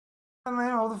In the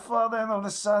name of the Father, and of the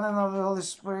Son, and of the Holy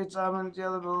Spirit. Amen.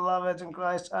 Dearly beloved in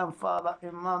Christ, I'm Father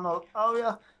Emmanuel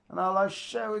Awia, and I'd like to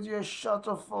share with you a short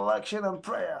reflection and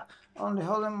prayer on the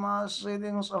Holy Mass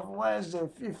readings of Wednesday,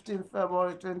 15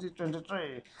 February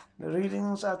 2023. The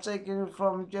readings are taken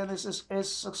from Genesis 8,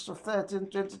 6 to 13,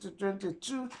 20 to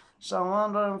 22, Psalm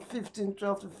 115,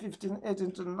 12 to 15,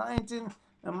 18 to 19,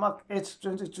 and Mark 8,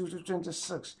 22 to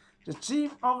 26. The theme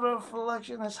of the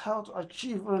reflection is how to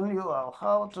achieve renewal.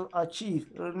 How to achieve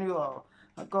renewal.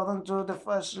 According to the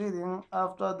first reading,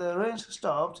 after the rain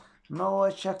stopped,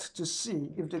 Noah checked to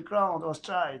see if the ground was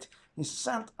dried. He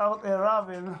sent out a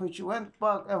raven which went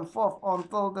back and forth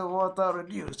until the water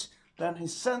reduced. Then he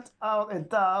sent out a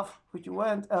dove which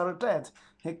went and returned.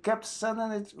 He kept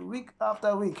sending it week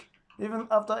after week. Even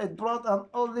after it brought an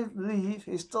olive leaf,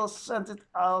 he still sent it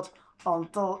out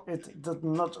until it did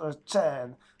not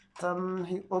return. Then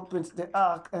he opened the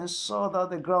ark and saw that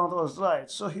the ground was dry.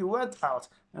 So he went out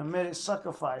and made a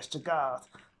sacrifice to God.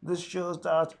 This shows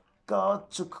that God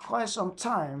took quite some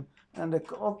time and the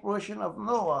cooperation of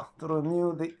Noah to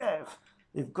renew the earth.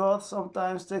 If God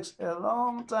sometimes takes a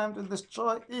long time to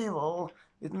destroy evil,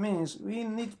 it means we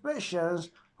need patience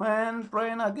when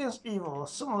praying against evil.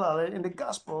 Similarly, in the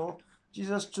gospel,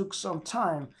 Jesus took some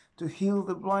time to heal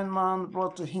the blind man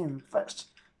brought to him first.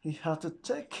 He had to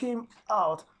take him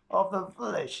out of the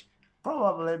village,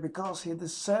 probably because he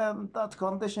discerned that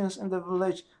conditions in the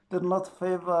village did not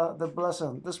favor the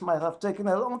blessing. This might have taken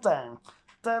a long time.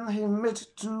 Then he made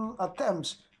 2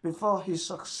 attempts before he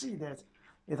succeeded.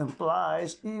 It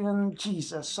implies even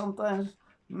Jesus sometimes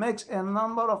makes a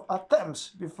number of attempts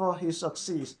before he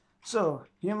succeeds. So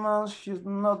humans should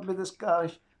not be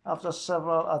discouraged after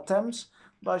several attempts,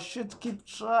 but should keep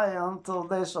trying until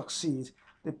they succeed.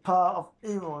 The power of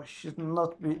evil should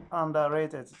not be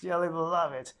underrated. Dearly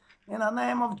beloved, in the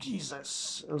name of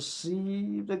Jesus,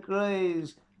 receive the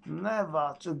grace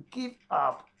never to give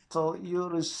up till you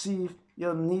receive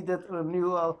your needed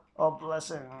renewal or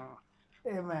blessing.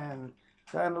 Amen.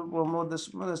 Kindly promote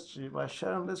this ministry by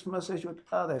sharing this message with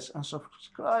others and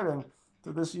subscribing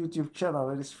to this YouTube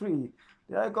channel. It is free.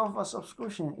 The icon for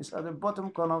subscription is at the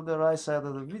bottom corner of the right side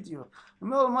of the video.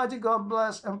 May Almighty God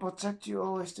bless and protect you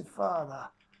always, the Father,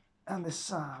 and the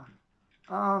Son,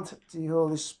 and the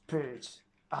Holy Spirit.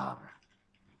 Amen.